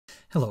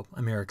Hello,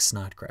 I'm Eric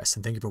Snodgrass,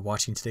 and thank you for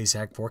watching today's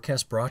Ag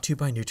Forecast brought to you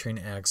by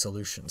Nutrien Ag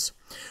Solutions.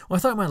 Well, I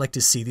thought you might like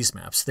to see these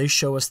maps. They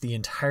show us the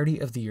entirety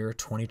of the year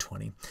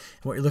 2020. And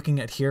what you're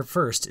looking at here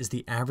first is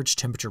the average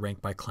temperature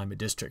ranked by climate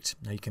district.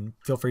 Now you can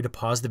feel free to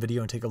pause the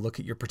video and take a look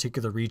at your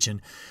particular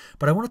region,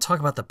 but I want to talk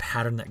about the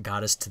pattern that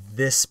got us to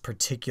this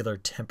particular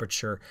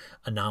temperature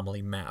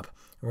anomaly map.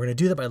 And we're going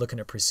to do that by looking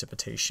at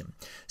precipitation.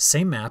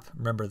 Same map.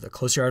 Remember, the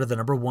closer you are to the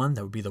number 1,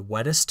 that would be the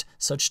wettest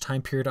such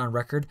time period on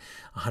record.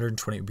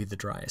 120 would be the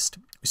driest.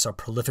 We saw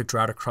prolific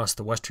drought across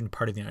the western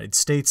part of the United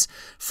States,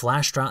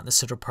 flash drought in the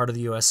central part of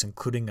the U.S.,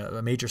 including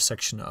a major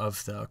section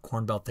of the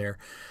Corn Belt there.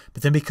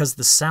 But then because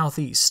the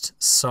southeast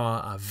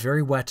saw a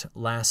very wet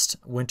last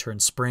winter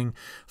and spring,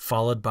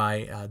 followed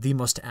by the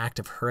most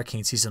active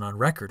hurricane season on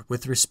record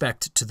with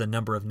respect to the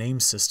number of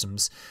named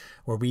systems,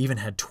 where we even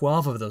had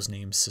 12 of those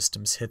named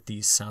systems hit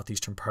the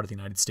southeastern part of the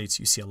United States.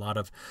 You see a lot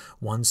of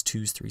 1s,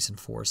 2s, 3s, and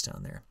 4s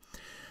down there.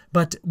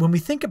 But when we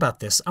think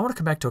about this, I want to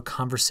come back to a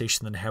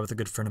conversation that I had with a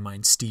good friend of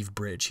mine, Steve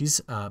Bridge. He's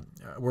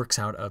works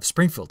out of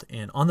Springfield,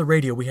 and on the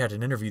radio we had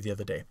an interview the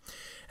other day,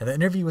 and the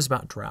interview was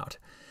about drought.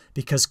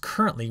 Because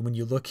currently, when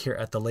you look here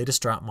at the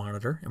latest drought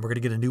monitor, and we're going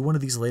to get a new one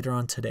of these later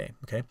on today,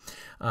 okay?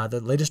 The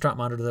latest drought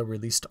monitor that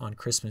released on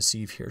Christmas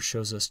Eve here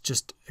shows us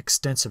just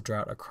extensive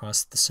drought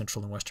across the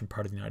central and western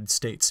part of the United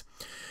States.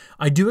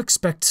 I do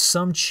expect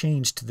some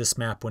change to this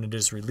map when it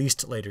is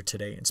released later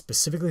today, and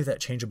specifically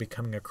that change will be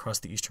coming across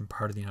the eastern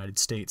part of the United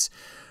States,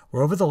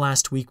 where over the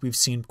last week we've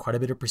seen quite a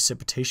bit of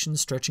precipitation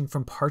stretching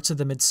from parts of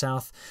the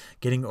Mid-South,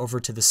 getting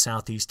over to the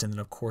southeast, and then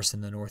of course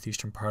in the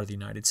northeastern part of the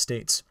United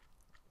States.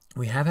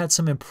 We have had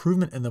some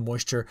improvement in the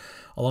moisture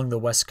along the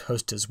west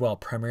coast as well,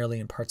 primarily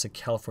in parts of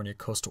California,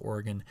 coastal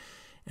Oregon,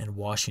 and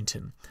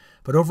Washington.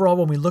 But overall,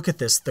 when we look at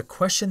this, the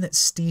question that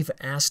Steve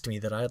asked me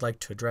that I'd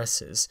like to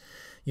address is,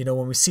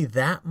 when we see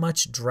that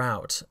much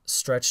drought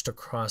stretched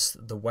across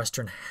the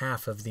western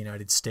half of the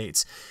United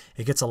States,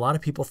 it gets a lot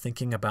of people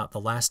thinking about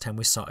the last time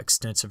we saw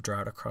extensive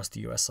drought across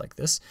the U.S. like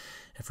this.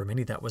 And for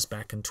many, that was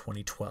back in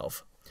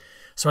 2012.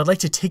 So I'd like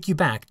to take you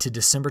back to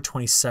December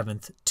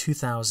 27th,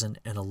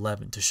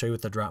 2011 to show you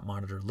what the drought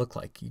monitor looked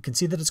like. You can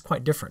see that it's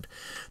quite different.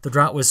 The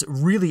drought was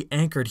really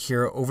anchored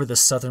here over the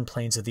southern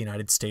plains of the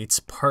United States,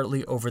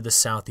 partly over the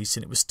southeast,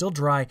 and it was still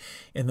dry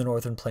in the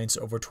northern plains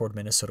over toward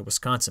Minnesota,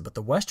 Wisconsin. But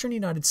the western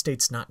United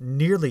States not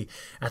nearly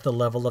at the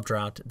level of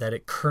drought that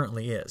it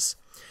currently is.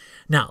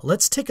 Now,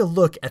 let's take a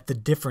look at the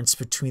difference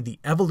between the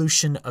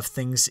evolution of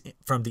things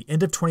from the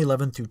end of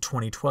 2011 through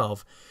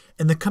 2012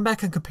 and then come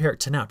back and compare it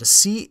to now to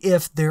see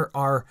if there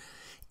are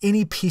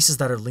any pieces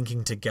that are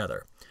linking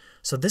together.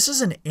 So this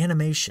is an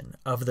animation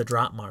of the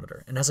drought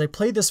monitor. And as I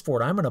play this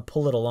forward, I'm going to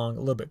pull it along a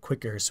little bit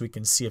quicker so we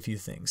can see a few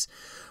things.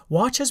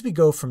 Watch as we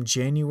go from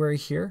January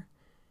here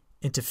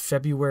into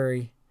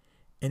February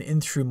and in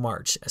through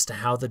March as to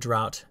how the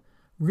drought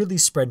really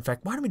spread. In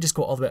fact, why don't we just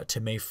go all the way up to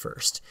May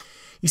 1st?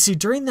 You see,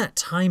 during that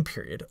time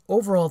period,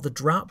 overall, the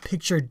drought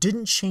picture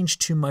didn't change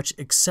too much,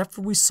 except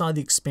for we saw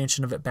the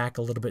expansion of it back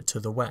a little bit to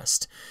the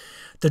west.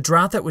 The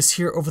drought that was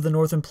here over the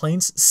northern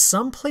plains,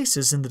 some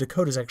places in the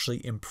Dakotas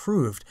actually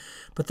improved,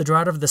 but the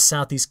drought of the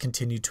southeast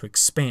continued to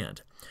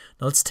expand.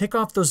 Now let's take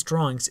off those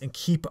drawings and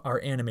keep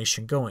our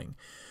animation going.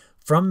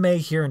 From May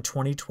here in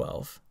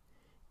 2012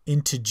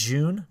 into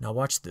June, now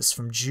watch this,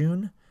 from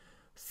June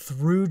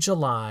through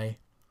July,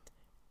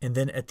 and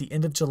then at the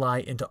end of July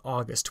into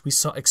August, we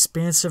saw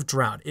expansive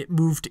drought. It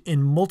moved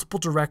in multiple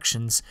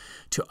directions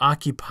to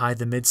occupy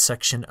the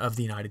midsection of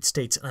the United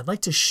States. And I'd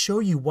like to show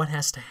you what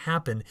has to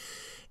happen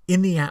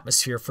in the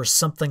atmosphere for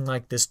something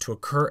like this to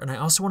occur. And I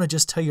also want to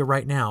just tell you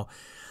right now,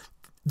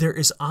 there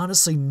is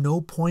honestly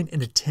no point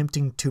in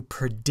attempting to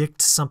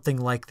predict something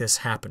like this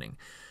happening.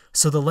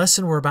 So the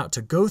lesson we're about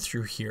to go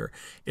through here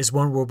is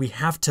one where we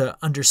have to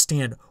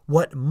understand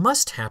what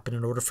must happen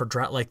in order for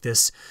drought like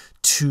this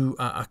to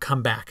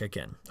come back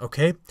again,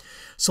 okay?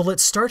 So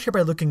let's start here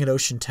by looking at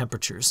ocean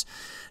temperatures.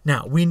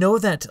 Now, we know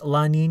that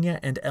La Nina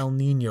and El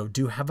Nino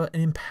do have an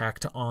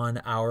impact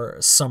on our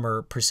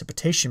summer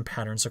precipitation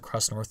patterns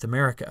across North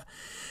America.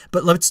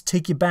 But let's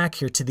take you back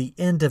here to the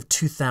end of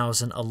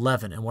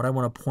 2011. And what I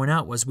want to point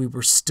out was we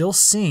were still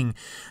seeing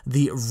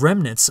the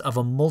remnants of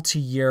a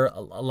multi-year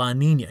La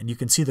Nina. And you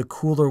can see the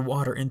cooler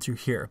water in through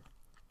here.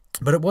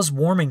 But it was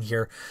warming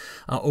here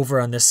over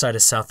on this side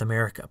of South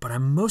America. But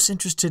I'm most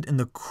interested in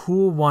the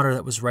cool water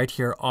that was right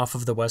here off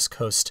of the west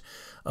coast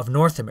of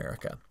North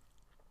America.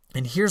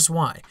 And here's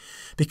why.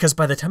 Because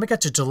by the time I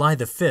got to July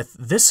the 5th,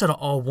 this had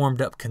all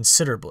warmed up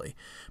considerably.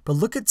 But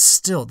look at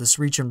still this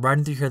region right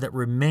in through here that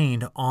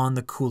remained on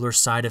the cooler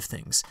side of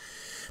things.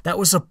 That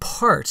was a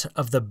part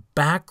of the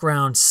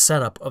background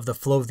setup of the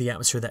flow of the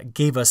atmosphere that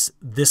gave us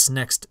this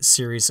next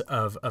series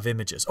of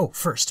images. Oh,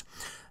 first,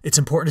 it's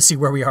important to see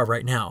where we are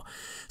right now.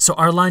 So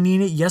our La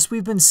Nina, yes,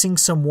 we've been seeing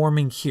some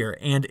warming here,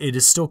 and it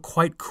is still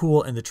quite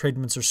cool, and the trade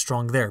winds are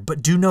strong there.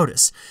 But do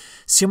notice,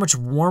 see how much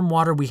warm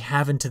water we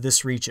have into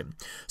this region.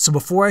 So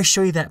before I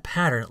show you that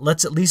pattern,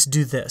 let's at least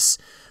do this.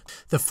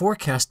 The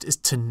forecast is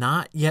to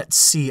not yet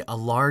see a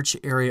large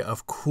area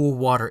of cool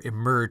water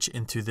emerge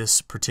into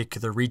this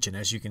particular region.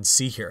 As you can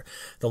see here,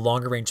 the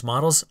longer range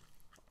models,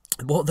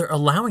 well, they're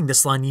allowing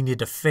this La Nina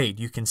to fade.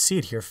 You can see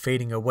it here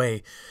fading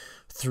away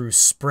through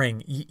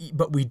spring,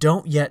 but we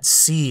don't yet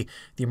see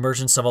the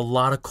emergence of a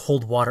lot of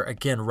cold water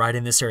again right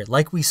in this area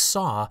like we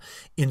saw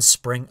in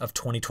spring of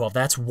 2012.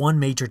 That's one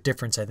major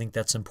difference I think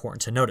that's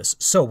important to notice.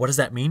 So what does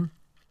that mean?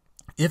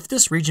 If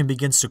this region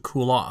begins to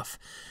cool off,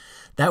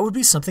 that would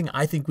be something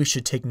I think we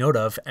should take note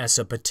of as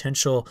a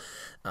potential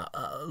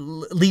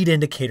lead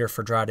indicator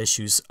for drought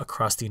issues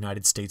across the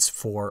United States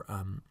for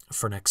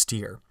next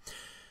year.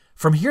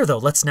 From here, though,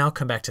 let's now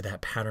come back to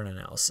that pattern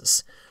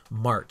analysis.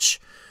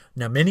 March.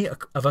 Now, many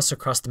of us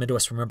across the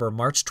Midwest remember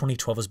March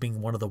 2012 as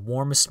being one of the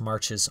warmest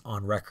Marches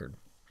on record.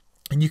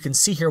 And you can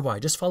see here why.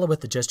 Just follow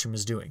what the jet stream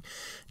is doing.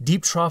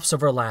 Deep troughs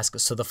over Alaska,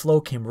 so the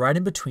flow came right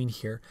in between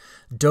here,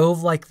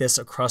 dove like this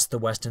across the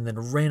west, and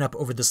then ran up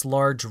over this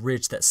large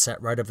ridge that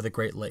set right over the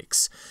Great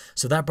Lakes.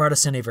 So that brought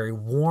us in a very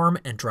warm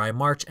and dry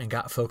March and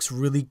got folks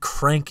really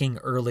cranking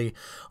early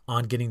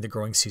on getting the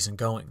growing season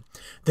going.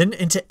 Then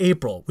into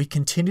April, we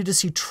continue to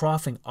see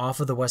troughing off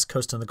of the west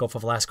coast and the Gulf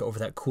of Alaska over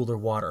that cooler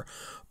water.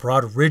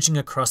 Broad ridging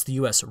across the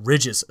U.S.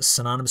 Ridges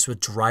synonymous with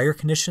drier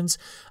conditions,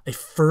 a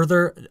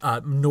further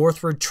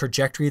northward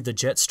trajectory of the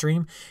jet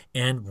stream,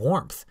 and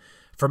warmth.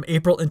 From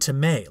April into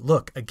May,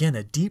 look, again,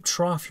 a deep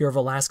trough here of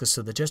Alaska,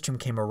 so the jet stream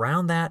came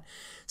around that,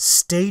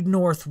 stayed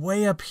north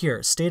way up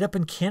here, stayed up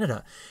in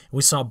Canada.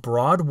 We saw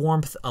broad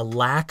warmth, a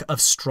lack of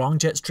strong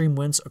jet stream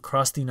winds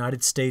across the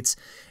United States,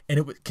 and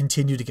it would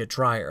continue to get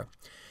drier.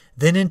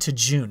 Then into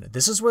June,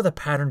 this is where the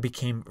pattern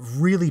became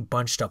really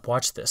bunched up.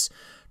 Watch this.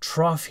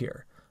 Trough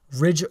here.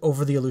 Ridge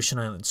over the Aleutian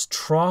Islands,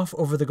 trough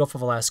over the Gulf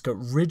of Alaska,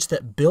 ridge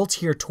that built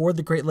here toward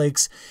the Great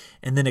Lakes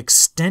and then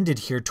extended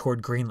here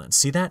toward Greenland.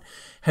 See that?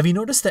 Have you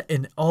noticed that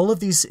in all of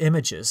these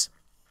images,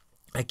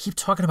 I keep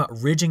talking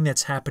about ridging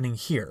that's happening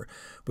here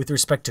with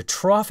respect to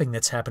troughing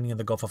that's happening in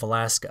the Gulf of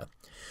Alaska.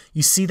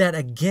 You see that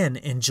again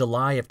in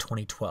July of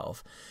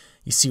 2012.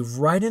 You see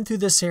right in through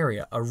this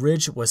area, a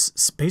ridge was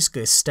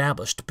basically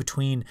established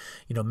between,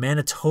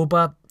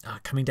 Manitoba,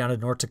 coming down to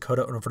North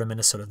Dakota and over to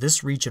Minnesota.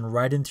 This region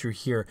right in through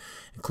here,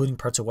 including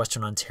parts of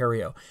Western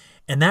Ontario.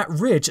 And that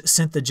ridge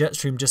sent the jet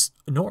stream just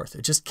north.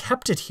 It just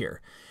kept it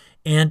here.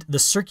 And the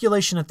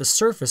circulation at the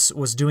surface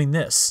was doing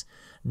this,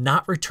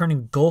 not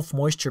returning Gulf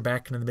moisture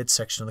back into the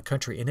midsection of the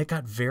country. And it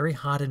got very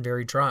hot and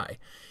very dry.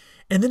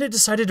 And then it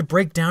decided to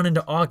break down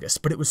into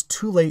August, but it was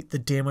too late. The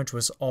damage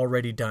was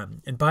already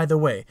done. And by the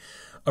way,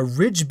 a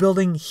ridge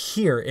building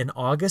here in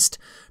August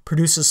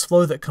produces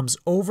flow that comes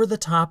over the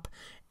top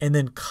and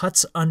then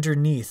cuts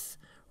underneath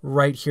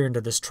right here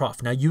into this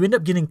trough. Now, you end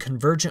up getting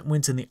convergent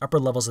winds in the upper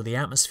levels of the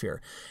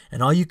atmosphere,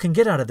 and all you can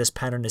get out of this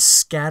pattern is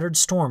scattered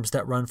storms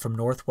that run from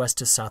northwest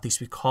to southeast.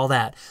 We call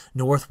that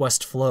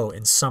northwest flow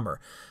in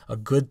summer, a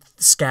good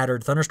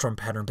scattered thunderstorm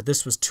pattern, but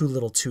this was too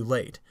little too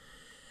late.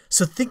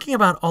 So thinking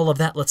about all of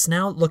that, let's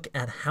now look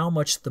at how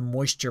much the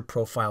moisture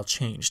profile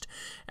changed.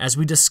 As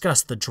we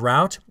discussed, the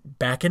drought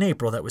back in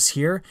April that was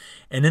here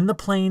and in the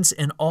plains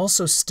and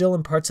also still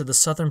in parts of the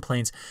southern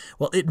plains,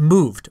 well, it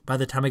moved by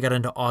the time we got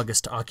into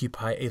August to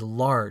occupy a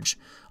large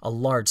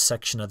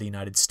section of the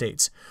United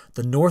States.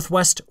 The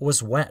Northwest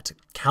was wet.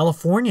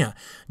 California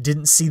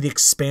didn't see the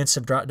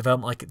expansive drought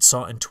development like it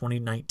saw in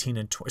 2019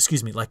 and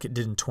like it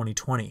did in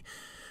 2020.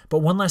 But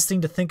one last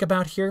thing to think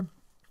about here.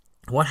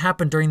 What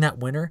happened during that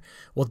winter?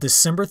 Well,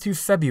 December through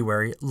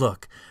February,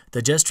 look,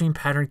 the jet stream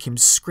pattern came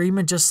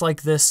screaming just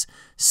like this,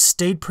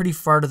 stayed pretty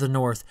far to the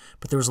north,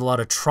 but there was a lot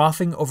of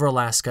troughing over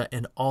Alaska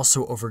and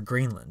also over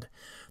Greenland.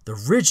 The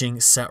ridging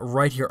sat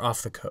right here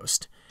off the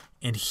coast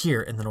and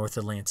here in the North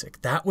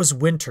Atlantic. That was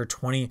winter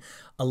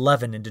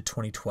 2011 into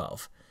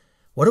 2012.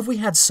 What have we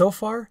had so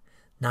far?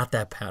 Not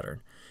that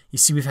pattern. You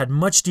see, we've had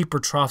much deeper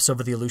troughs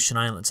over the Aleutian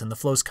Islands, and the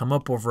flows come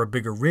up over a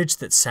bigger ridge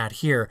that sat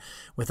here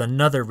with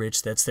another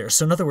ridge that's there.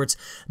 So in other words,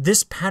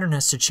 this pattern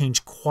has to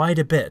change quite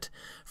a bit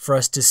for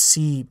us to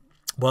see,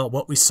 well,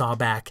 what we saw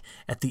back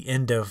at the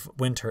end of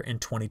winter in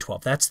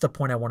 2012. That's the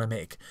point I want to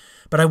make.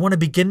 But I want to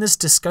begin this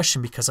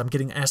discussion because I'm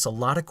getting asked a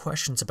lot of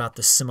questions about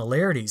the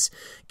similarities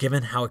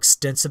given how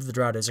extensive the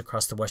drought is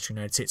across the western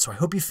United States. So I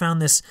hope you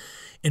found this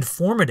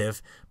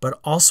informative, but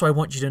also I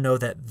want you to know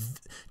that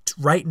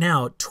right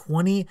now,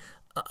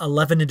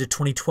 2011 into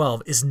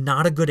 2012 is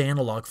not a good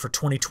analog for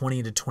 2020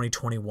 into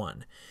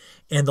 2021.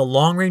 And the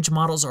long-range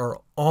models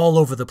are all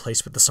over the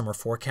place with the summer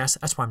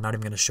forecast. That's why I'm not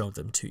even going to show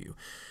them to you.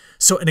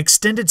 So an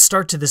extended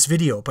start to this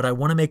video, but I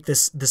want to make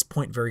this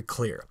point very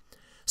clear.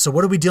 So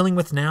what are we dealing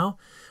with now?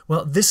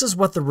 Well, this is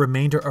what the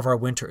remainder of our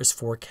winter is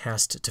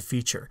forecast to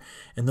feature.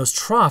 And those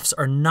troughs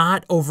are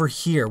not over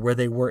here where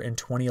they were in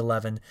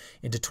 2011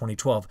 into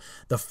 2012.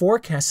 The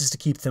forecast is to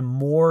keep them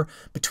more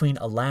between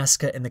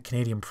Alaska and the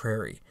Canadian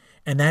prairie.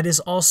 And that is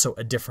also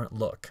a different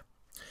look.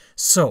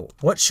 So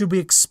what should we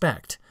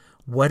expect?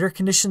 Wetter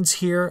conditions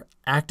here,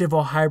 active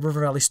Ohio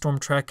River Valley storm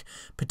track,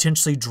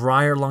 potentially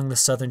drier along the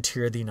southern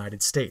tier of the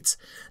United States.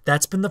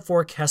 That's been the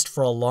forecast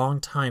for a long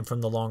time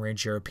from the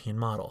long-range European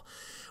model.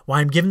 Why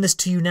I'm giving this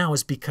to you now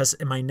is because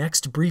in my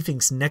next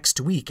briefings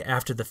next week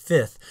after the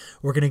 5th,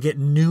 we're going to get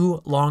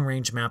new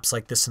long-range maps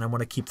like this, and I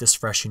want to keep this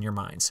fresh in your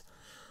minds.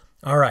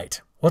 All right,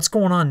 what's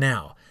going on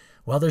now?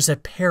 Well, there's a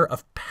pair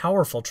of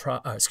powerful,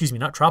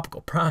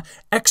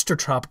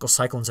 extratropical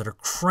cyclones that are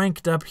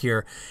cranked up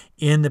here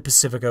in the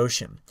Pacific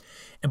Ocean.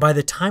 And by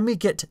the time we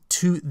get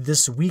to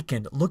this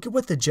weekend, look at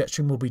what the jet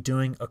stream will be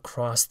doing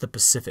across the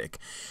Pacific.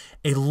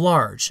 A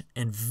large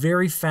and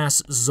very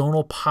fast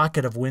zonal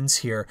pocket of winds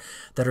here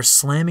that are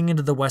slamming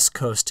into the West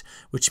Coast,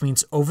 which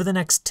means over the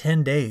next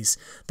 10 days,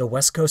 the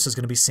West Coast is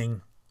going to be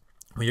seeing,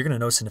 well, you're going to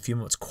notice in a few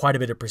moments, quite a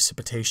bit of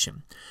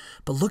precipitation.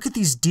 But look at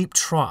these deep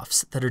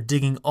troughs that are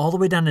digging all the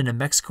way down into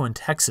Mexico and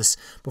Texas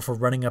before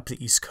running up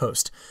the East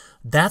Coast.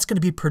 That's going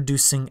to be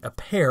producing a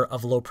pair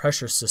of low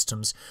pressure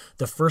systems.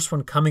 The first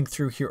one coming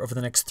through here over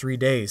the next 3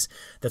 days,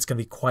 that's going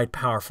to be quite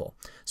powerful.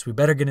 So we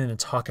better get in and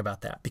talk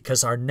about that,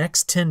 because our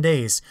next 10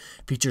 days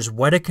features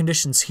wetter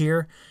conditions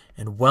here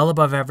and well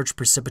above average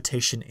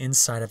precipitation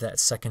inside of that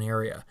second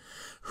area.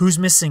 Who's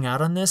missing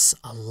out on this?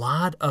 A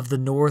lot of the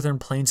northern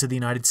plains of the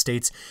United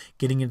States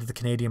getting into the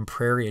Canadian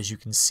prairie, as you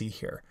can see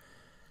here.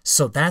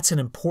 So that's an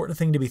important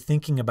thing to be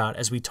thinking about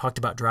as we talked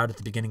about drought at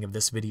the beginning of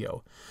this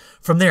video.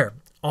 From there,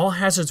 all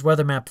hazards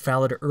weather map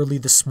valid early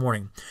this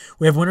morning.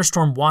 We have winter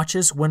storm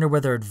watches, winter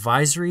weather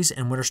advisories,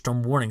 and winter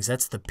storm warnings.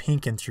 That's the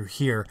pink and through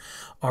here,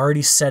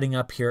 already setting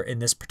up here in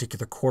this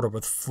particular quarter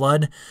with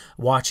flood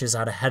watches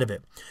out ahead of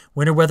it.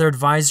 Winter weather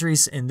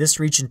advisories in this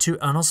region too,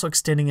 and also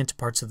extending into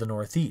parts of the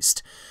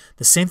Northeast.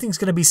 The same thing's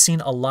going to be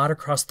seen a lot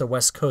across the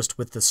West Coast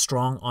with the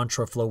strong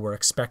onshore flow we're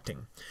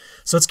expecting.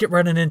 So let's get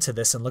running into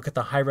this and look at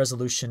the high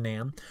resolution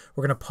NAM.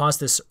 We're going to pause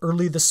this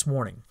early this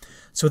morning.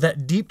 So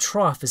that deep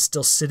trough is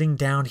still sitting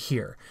down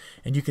here.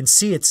 And you can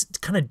see it's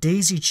kind of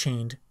daisy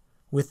chained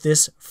with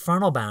this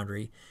frontal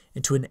boundary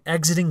into an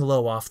exiting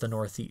low off the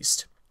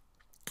northeast.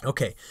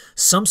 Okay,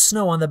 some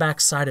snow on the back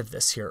side of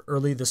this here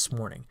early this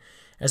morning.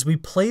 As we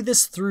play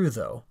this through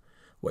though,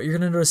 what you're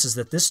going to notice is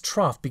that this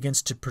trough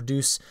begins to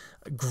produce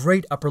a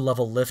great upper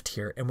level lift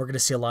here, and we're going to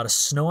see a lot of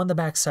snow on the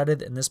backside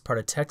of it in this part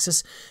of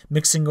Texas,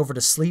 mixing over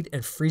to sleet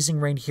and freezing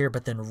rain here,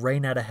 but then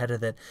rain out ahead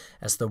of it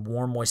as the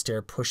warm, moist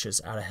air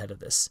pushes out ahead of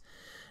this.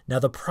 Now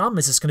the problem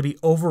is it's going to be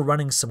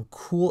overrunning some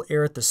cool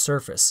air at the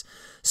surface.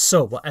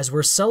 So as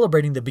we're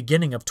celebrating the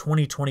beginning of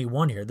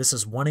 2021 here, this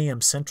is 1 a.m.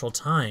 Central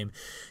Time,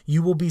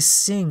 you will be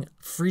seeing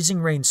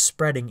freezing rain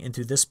spreading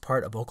into this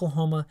part of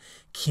Oklahoma,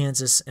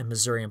 Kansas, and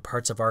Missouri, and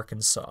parts of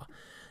Arkansas.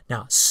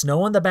 Now,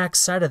 snow on the back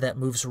side of that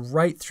moves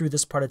right through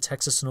this part of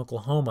Texas and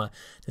Oklahoma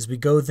as we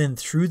go then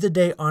through the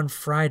day on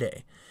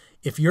Friday.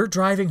 If you're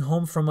driving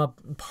home from a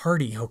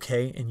party,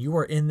 okay, and you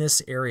are in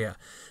this area,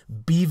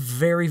 be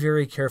very,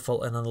 very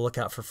careful and on the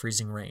lookout for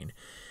freezing rain,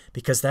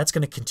 because that's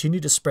going to continue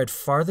to spread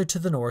farther to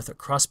the north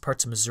across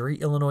parts of Missouri,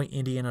 Illinois,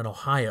 Indiana, and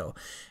Ohio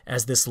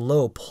as this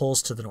low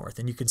pulls to the north.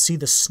 And you can see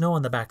the snow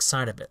on the back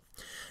side of it.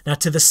 Now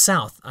to the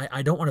south,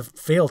 I don't want to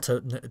fail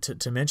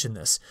to mention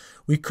this.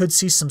 We could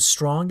see some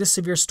strong to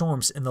severe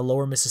storms in the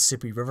lower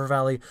Mississippi River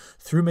Valley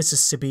through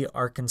Mississippi,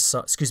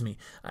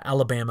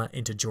 Alabama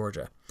into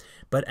Georgia.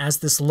 But as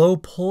this low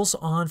pulls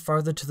on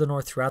farther to the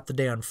north throughout the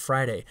day on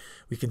Friday,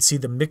 we can see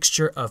the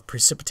mixture of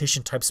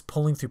precipitation types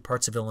pulling through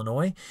parts of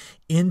Illinois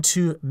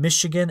into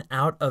Michigan,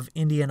 out of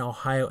Indiana,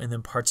 Ohio, and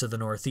then parts of the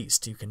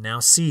Northeast. You can now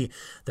see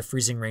the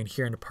freezing rain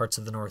here into parts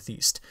of the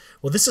Northeast.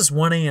 Well, this is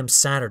 1 a.m.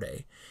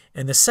 Saturday,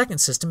 and the second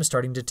system is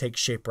starting to take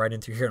shape right in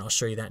through here, and I'll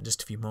show you that in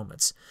just a few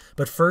moments.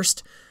 But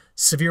first,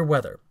 severe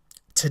weather.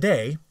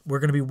 Today, we're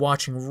going to be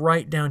watching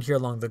right down here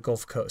along the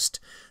Gulf Coast.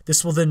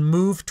 This will then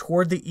move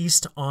toward the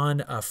east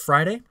on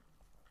Friday.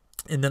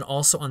 And then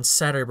also on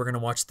Saturday, we're going to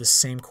watch this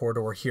same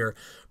corridor here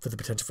for the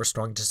potential for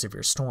strong to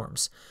severe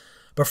storms.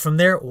 But from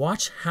there,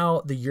 watch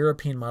how the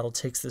European model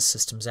takes the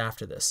systems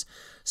after this.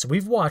 So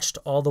we've watched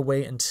all the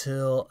way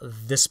until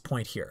this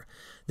point here.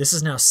 This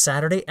is now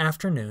Saturday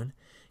afternoon,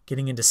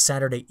 getting into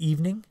Saturday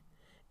evening,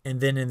 and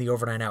then in the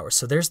overnight hours.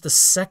 So there's the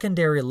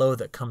secondary low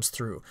that comes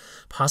through,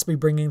 possibly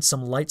bringing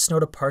some light snow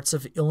to parts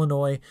of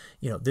Illinois,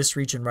 this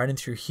region right in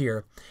through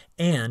here.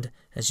 And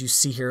as you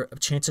see here,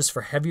 chances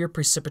for heavier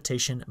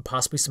precipitation and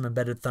possibly some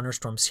embedded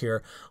thunderstorms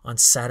here on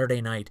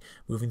Saturday night,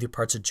 moving through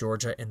parts of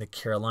Georgia and the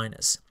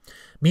Carolinas.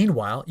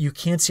 Meanwhile, you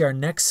can see our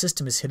next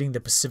system is hitting the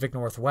Pacific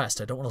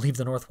Northwest. I don't want to leave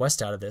the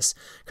Northwest out of this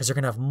because they're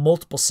going to have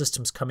multiple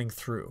systems coming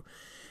through.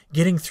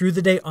 Getting through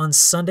the day on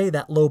Sunday,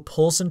 that low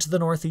pulls into the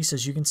northeast,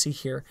 as you can see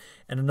here,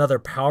 and another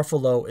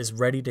powerful low is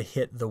ready to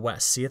hit the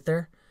west. See it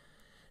there?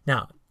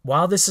 Now,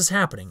 while this is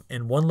happening,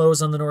 and one low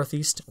is on the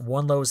northeast,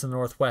 one low is in the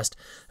northwest,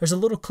 there's a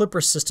little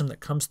clipper system that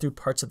comes through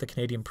parts of the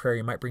Canadian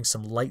prairie. It might bring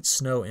some light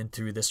snow in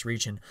through this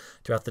region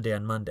throughout the day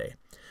on Monday.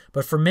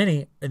 But for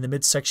many in the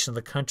midsection of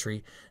the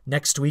country,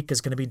 next week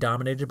is going to be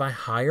dominated by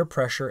higher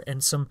pressure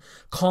and some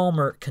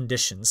calmer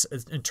conditions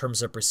in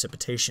terms of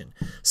precipitation.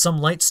 Some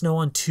light snow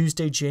on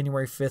Tuesday,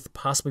 January 5th,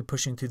 possibly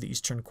pushing through the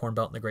eastern Corn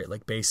Belt and the Great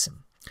Lake Basin.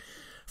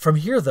 From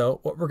here,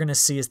 though, what we're going to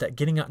see is that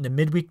getting out into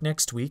midweek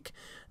next week,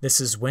 this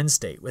is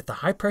Wednesday, with the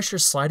high pressure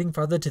sliding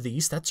farther to the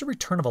east, that's a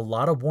return of a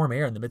lot of warm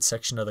air in the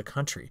midsection of the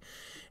country.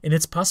 And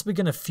it's possibly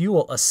going to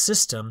fuel a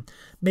system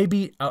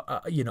maybe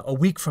a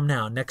week from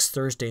now, next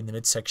Thursday, in the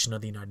midsection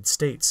of the United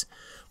States.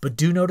 But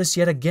do notice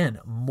yet again,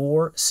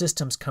 more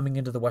systems coming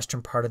into the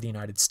western part of the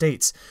United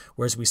States,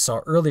 whereas we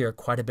saw earlier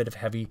quite a bit of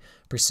heavy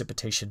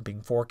precipitation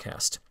being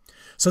forecast.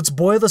 So let's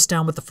boil this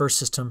down with the first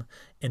system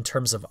in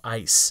terms of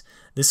ice.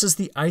 This is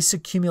the ice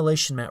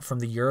accumulation map from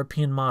the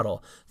European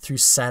model through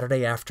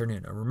Saturday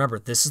afternoon. And remember,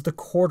 this is the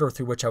quarter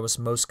through which I was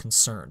most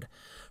concerned.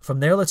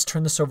 From there, let's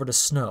turn this over to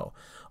snow.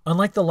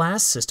 Unlike the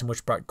last system,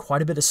 which brought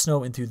quite a bit of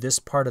snow in through this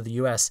part of the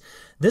U.S.,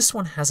 this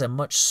one has a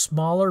much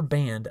smaller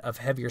band of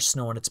heavier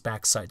snow on its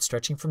backside,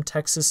 stretching from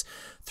Texas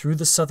through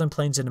the southern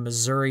plains into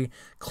Missouri,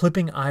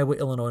 clipping Iowa,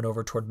 Illinois, and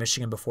over toward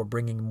Michigan before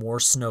bringing more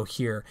snow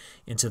here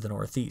into the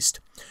northeast.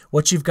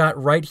 What you've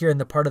got right here in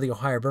the part of the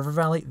Ohio River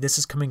Valley, this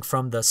is coming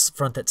from the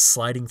front that's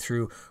sliding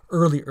through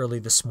early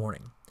this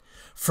morning.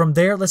 From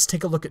there, let's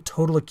take a look at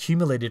total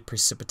accumulated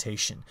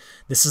precipitation.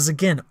 This is,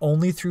 again,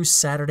 only through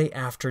Saturday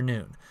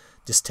afternoon.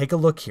 Just take a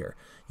look here.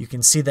 You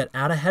can see that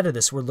out ahead of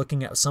this, we're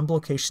looking at some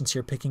locations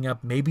here picking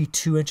up maybe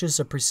 2 inches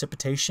of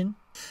precipitation.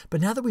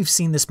 But now that we've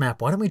seen this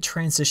map, why don't we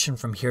transition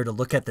from here to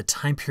look at the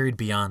time period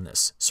beyond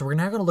this? So we're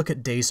now going to look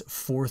at days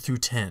 4 through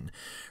 10.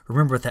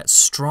 Remember, with that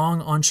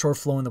strong onshore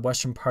flow in the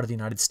western part of the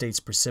United States,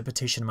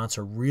 precipitation amounts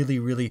are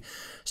really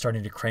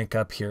starting to crank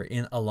up here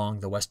along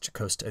the west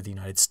coast of the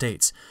United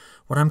States.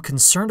 What I'm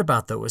concerned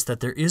about, though, is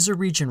that there is a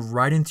region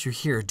right in through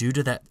here due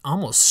to that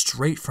almost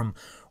straight from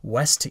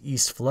west to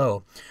east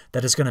flow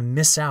that is going to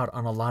miss out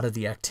on a lot of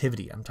the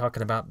activity. I'm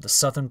talking about the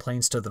southern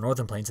plains to the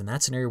northern plains, and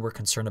that's an area we're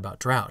concerned about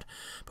drought.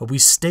 But we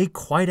stay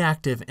quite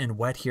active and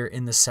wet here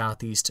in the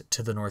southeast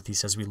to the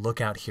northeast as we look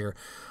out here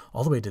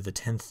all the way to the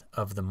 10th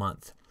of the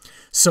month.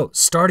 So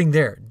starting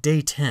there,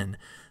 day 10,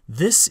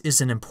 this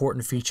is an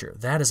important feature.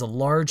 That is a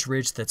large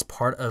ridge that's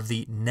part of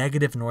the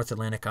negative North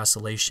Atlantic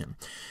Oscillation.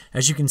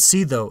 As you can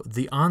see, though,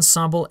 the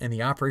ensemble and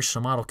the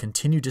operational model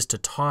continue just to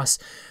toss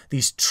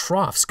these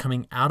troughs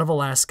coming out of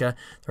Alaska.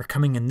 They're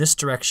coming in this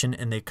direction,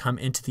 and they come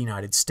into the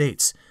United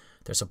States.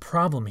 There's a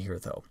problem here,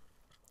 though.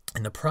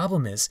 And the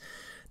problem is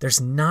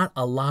there's not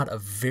a lot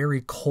of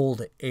very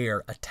cold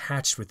air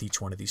attached with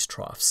each one of these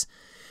troughs.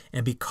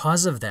 And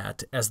because of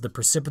that, as the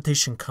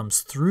precipitation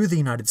comes through the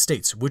United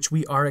States, which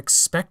we are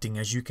expecting,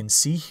 as you can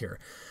see here,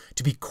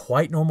 to be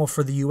quite normal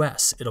for the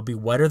U.S. It'll be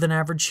wetter than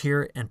average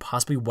here and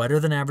possibly wetter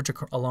than average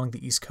along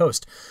the East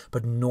Coast,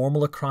 but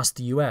normal across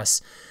the U.S.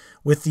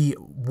 With the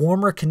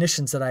warmer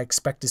conditions that I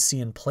expect to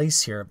see in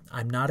place here,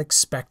 I'm not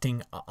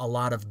expecting a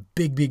lot of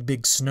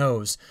big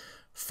snows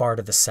far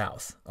to the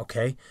south,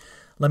 okay?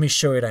 Let me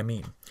show you what I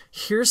mean.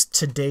 Here's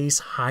today's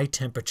high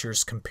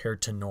temperatures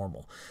compared to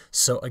normal.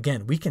 So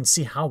again, we can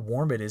see how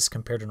warm it is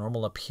compared to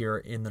normal up here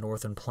in the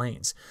northern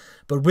plains.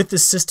 But with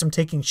this system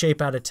taking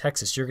shape out of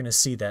Texas, you're going to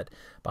see that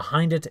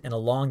behind it and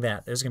along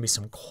that, there's going to be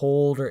some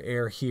colder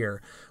air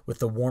here with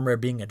the warm air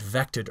being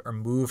advected or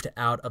moved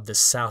out of the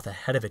south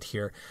ahead of it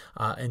here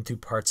into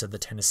parts of the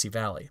Tennessee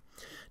Valley.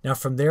 Now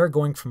from there,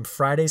 going from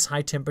Friday's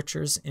high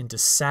temperatures into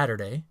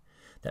Saturday,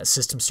 that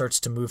system starts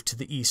to move to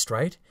the east,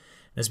 right?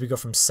 And as we go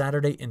from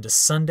Saturday into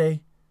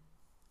Sunday,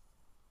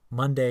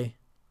 Monday,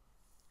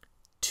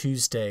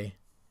 Tuesday,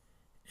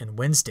 and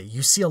Wednesday,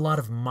 you see a lot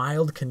of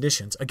mild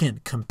conditions,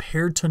 again,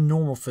 compared to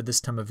normal for this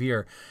time of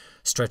year,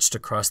 stretched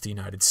across the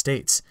United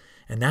States.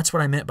 And that's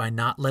what I meant by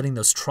not letting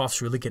those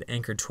troughs really get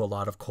anchored to a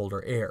lot of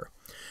colder air.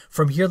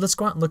 From here, let's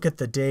go out and look at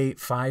the day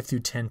 5 through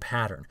 10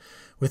 pattern.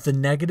 With the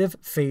negative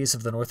phase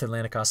of the North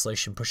Atlantic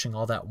Oscillation pushing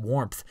all that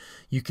warmth,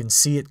 you can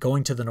see it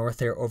going to the north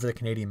there over the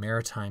Canadian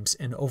Maritimes.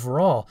 And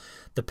overall,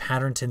 the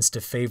pattern tends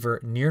to favor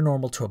near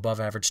normal to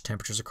above average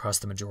temperatures across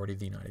the majority of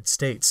the United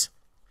States.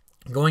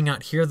 Going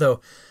out here,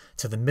 though,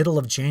 to the middle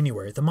of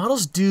January, the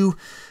models do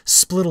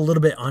split a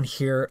little bit on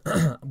here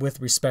with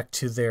respect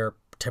to their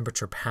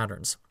temperature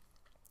patterns.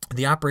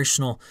 The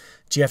operational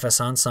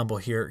GFS ensemble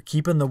here,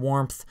 keeping the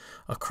warmth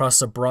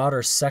across a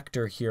broader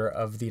sector here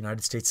of the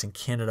United States and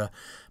Canada,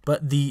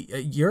 but the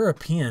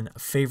European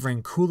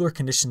favoring cooler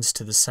conditions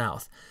to the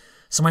south.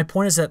 So my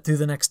point is that through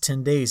the next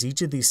 10 days,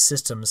 each of these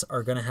systems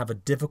are going to have a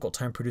difficult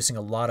time producing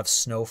a lot of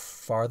snow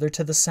farther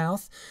to the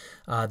south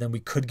than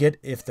we could get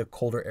if the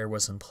colder air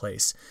was in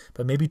place.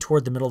 But maybe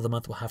toward the middle of the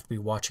month, we'll have to be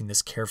watching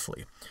this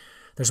carefully.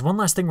 There's one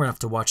last thing we're going to have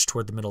to watch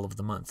toward the middle of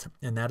the month,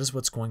 and that is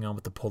what's going on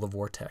with the polar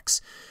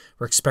vortex.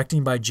 We're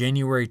expecting by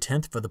January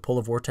 10th for the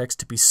polar vortex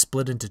to be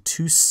split into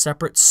 2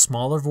 separate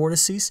smaller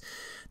vortices.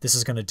 This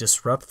is going to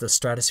disrupt the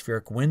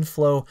stratospheric wind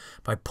flow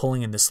by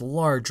pulling in this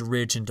large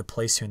ridge into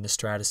place here in the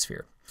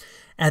stratosphere.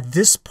 At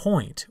this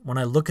point, when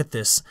I look at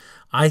this,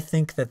 I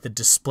think that the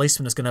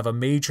displacement is going to have a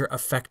major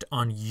effect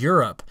on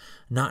Europe,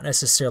 not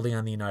necessarily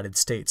on the United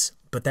States.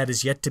 but that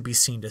is yet to be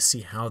seen to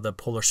see how the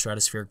polar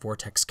stratospheric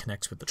vortex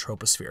connects with the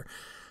troposphere.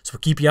 So we'll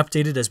keep you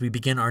updated as we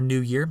begin our new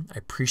year. I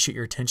appreciate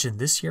your attention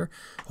this year.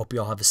 Hope you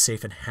all have a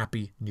safe and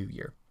happy new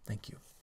year. Thank you.